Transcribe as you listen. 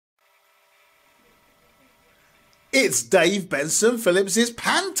It's Dave Benson Phillips'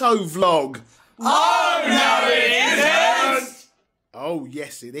 Panto vlog. Oh, no it isn't! Oh,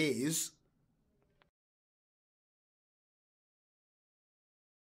 yes it is.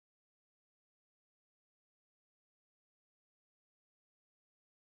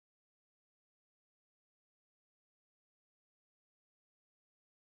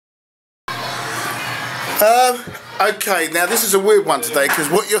 Okay, now this is a weird one today because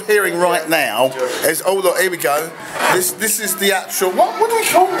what you're hearing right now is, oh look, here we go. This is the actual, what do we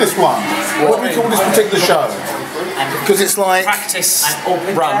call this one? What do we call this particular show? Because it's like practice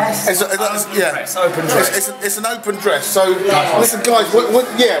run. It's an open dress. So listen, guys.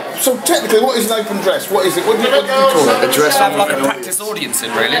 Yeah. So technically, what is an open dress? What is it? What do you call it? A dress. We have like a practice audience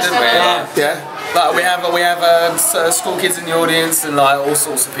in, really, don't we? Yeah. But we have school kids in the audience and like all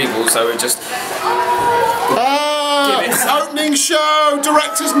sorts of people. So we just. Opening show,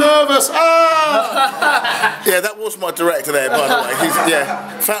 director's nervous. Yeah, that was my director there, by the way. He's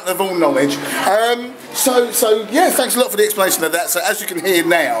fountain of all knowledge. So yeah, thanks a lot for the explanation of that. So as you can hear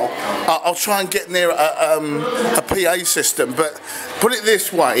now, I'll try and get near a PA system, but put it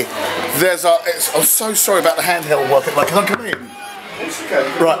this way, I'm so sorry about the handheld work. Can I come in?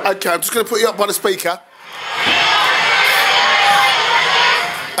 Right, okay, I'm just going to put you up by the speaker.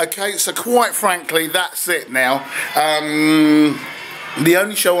 Okay, so quite frankly, that's it now. The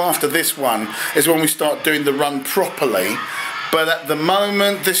only show after this one is when we start doing the run properly. But at the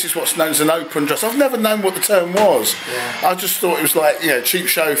moment, this is what's known as an open dress. I've never known what the term was. Yeah. I just thought it was like, cheap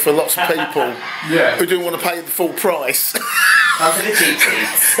show for lots of people who didn't want to pay the full price. How for the cheap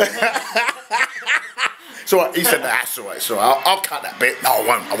seats? It's alright, he said that's alright, it's alright. I'll cut that bit. No,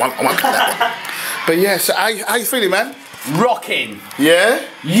 I won't cut that bit. But yeah, so how you feeling, man? Rocking. Yeah?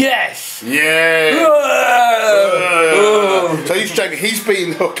 Yes. Yeah. So he's joking. He's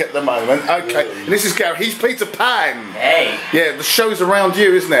beating Hook at the moment. Okay. And this is Gary. He's Peter Pan. Hey. Yeah, the show's around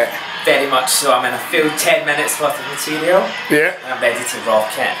you, isn't it? Very much so. I'm in a full 10 minutes worth of material. Yeah. And I'm ready to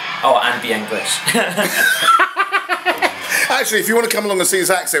rock it. Oh, and be English. Actually, if you want to come along and see his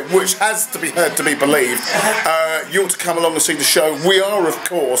accent, which has to be heard to be believed, you ought to come along and see the show. We are, of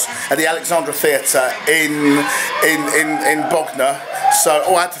course, at the Alexandra Theatre in Bognor. So,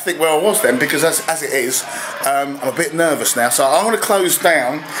 I had to think where I was then, because as it is, I'm a bit nervous now. So I'm going to close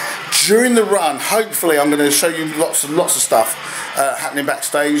down. During the run, hopefully, I'm going to show you lots of stuff happening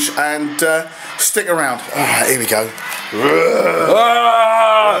backstage, and stick around. All right, here we go.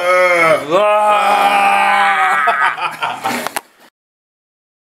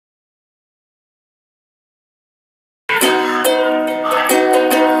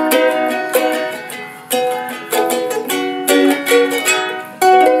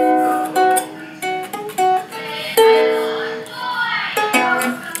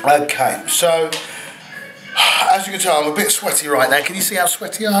 Okay, so as you can tell, I'm a bit sweaty right now. Can you see how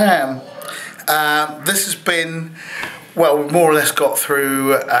sweaty I am? This has been, well, we've more or less got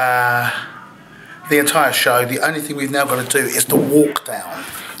through the entire show. The only thing we've now got to do is to walk down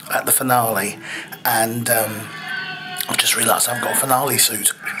at the finale, and I've just realised I haven't got a finale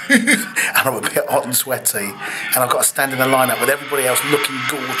suit. And I'm a bit hot and sweaty, and I've got to stand in a line-up with everybody else looking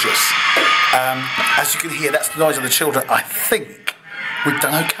gorgeous. As you can hear, that's the noise of the children. I think we've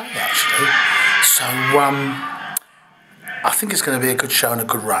done okay, actually. So I think it's going to be a good show and a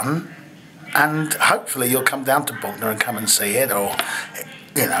good run, and hopefully you'll come down to Bognor and come and see it, or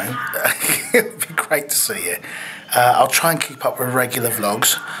it'll be great to see you. I'll try and keep up with regular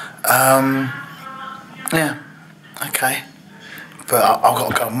vlogs. Yeah, okay. But I've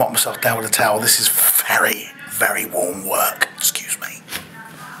got to go and mop myself down with a towel. This is very, very warm work. Excuse me.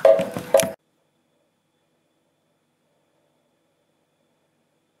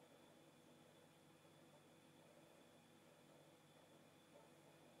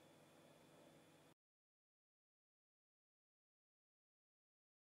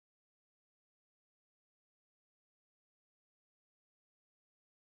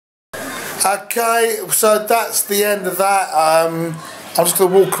 Okay, so that's the end of that. I'm just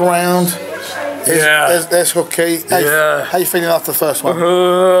going to walk around. There's Hooky. How you feeling after the first one?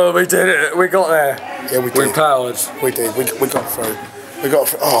 We did it. We got there. Yeah, we did. We powered. We did. We got through. We got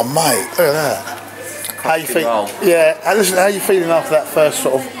through. Oh, mate, look at that. How you feeling? Yeah, and listen, how you feeling after that first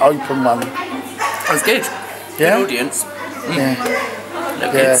sort of open one? It was good. Yeah? Good audience. Yeah.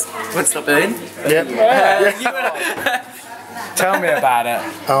 Look, kids. Won't stop doing. Yeah. Tell me about it.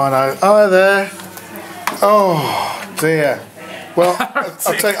 Oh, I know. Oh, there. Oh, dear. Well,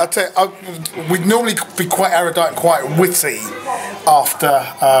 I'll tell you, we'd normally be quite erudite and quite witty after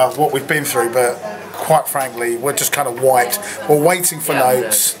what we've been through, but quite frankly, we're just kind of white. We're waiting for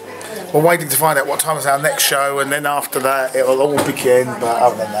notes. we're waiting to find out what time is our next show, and then after that it'll all begin. But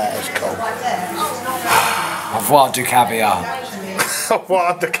other than that, it's cool. Au revoir du caviar.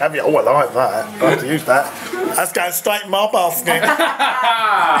 What the caveat? Oh, I like that. I have to use that. That's going straight in my basket.